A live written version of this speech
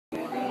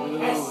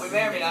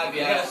that'd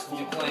be us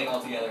playing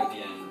all together at the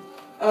end.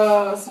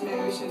 Oh, so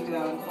maybe we shouldn't do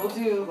that one. We'll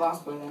do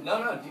Lost Boy then.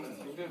 No.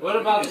 What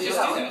about just the do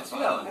that? It's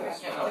fun. Okay.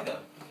 Yeah, I like that.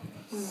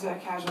 This is a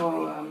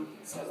casual,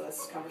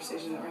 setless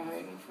conversation that we're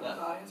having for the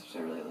audience, which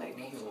I really like.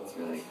 It's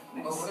really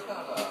nice. Oh, what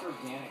about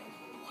organic?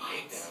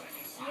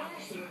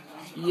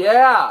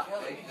 Yeah.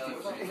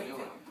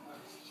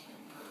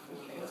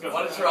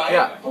 Want to try?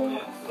 Yeah.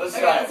 Let's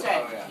try.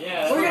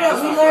 Yeah. We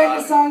learned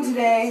a song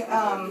today.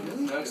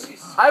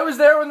 I was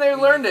there when they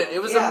learned it.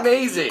 It was Yeah.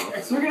 amazing.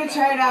 So we're gonna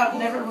try it out.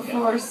 Never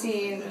before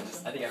seen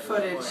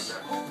footage.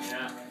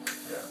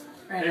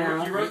 Right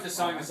now. You wrote the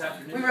song this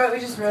afternoon. We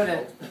just wrote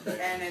it,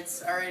 and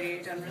it's already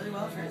done really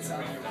well for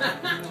itself.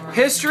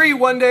 History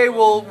one day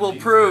will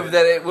prove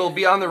that it will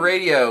be on the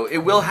radio. It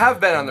will have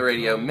been on the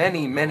radio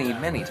many, many,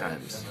 many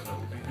times.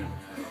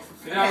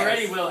 It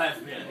already will have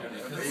been.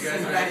 Are you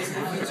guys ready for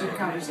the future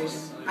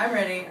conversation? I'm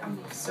ready. I'm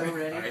so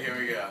ready. Alright, here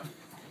we go.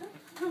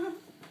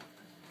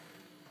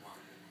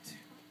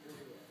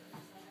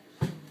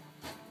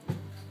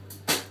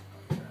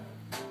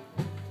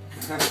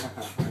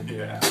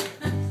 Yeah.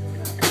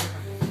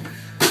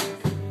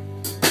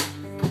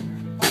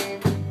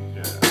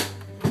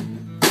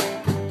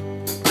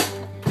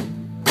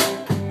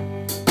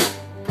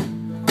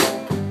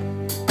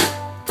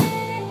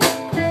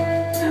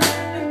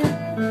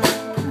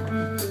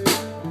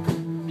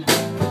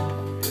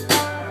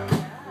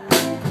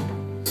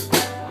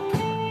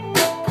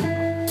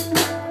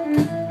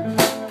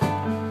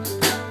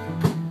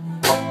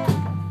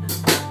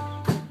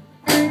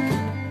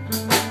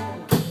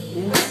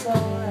 It's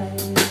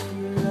alright if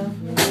you love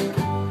me.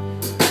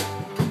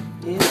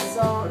 It's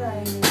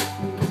alright if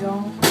you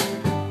don't.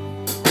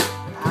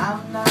 I'm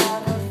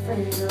not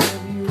afraid of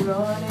you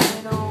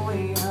running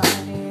away,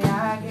 honey. I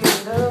get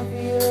the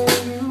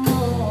feeling you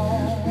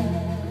own.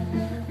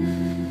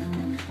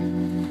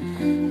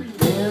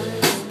 There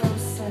is no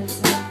sense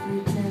in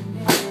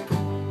pretending.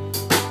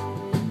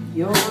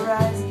 Your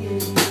eyes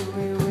give you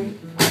away.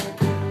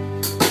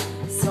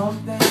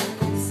 Something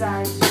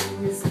inside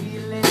you is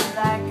feeling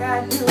like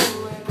I do,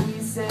 and we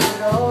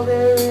said all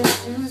there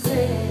is to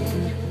say.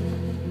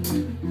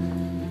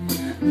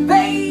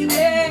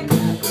 Baby,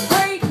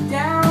 break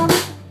down,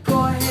 go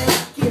ahead,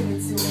 give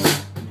it to me.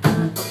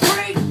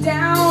 Break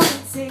down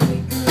and take me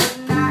good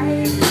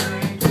night.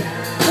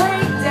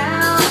 Break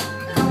down,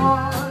 come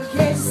on,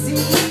 can't you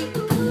see?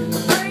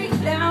 Break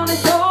down,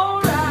 it's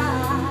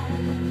alright.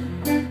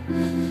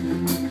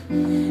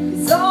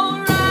 It's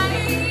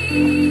alright.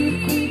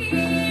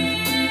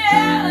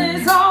 Yeah,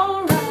 it's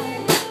alright.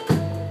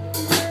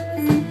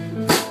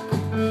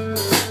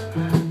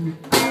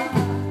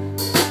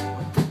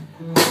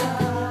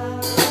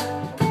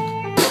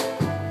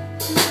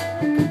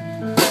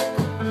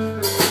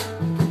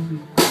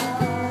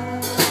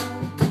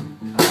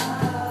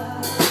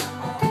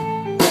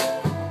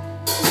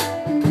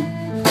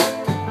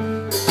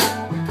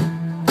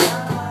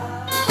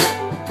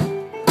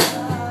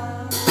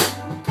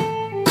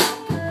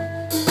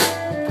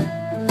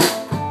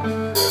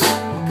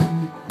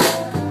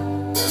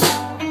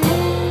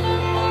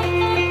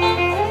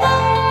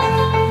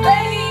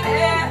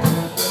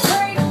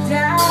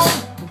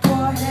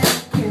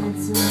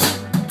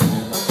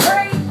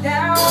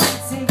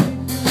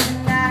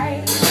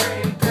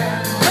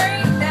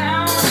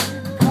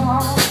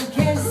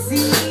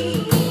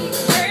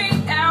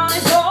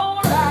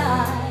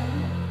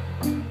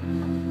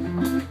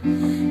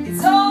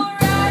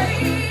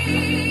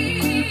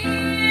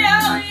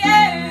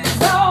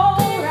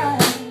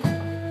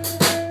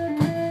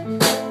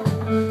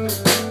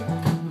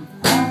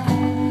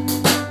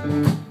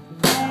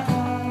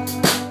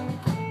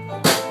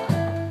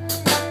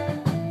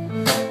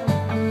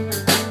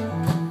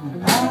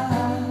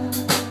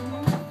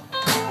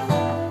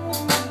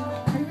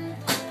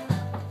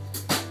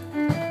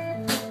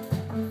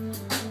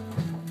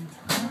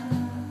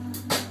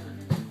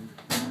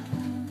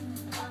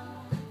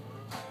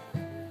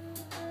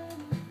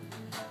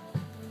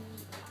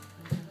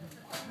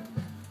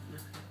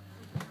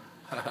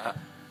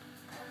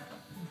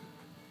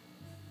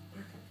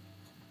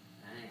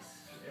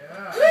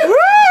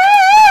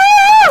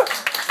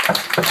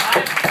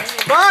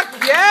 Fuck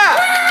yeah!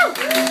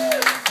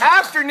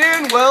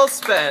 Afternoon well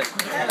spent.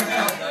 Heavy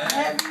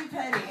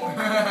petty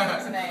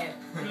tonight.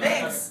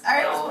 Thanks. All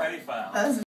right. Well, that was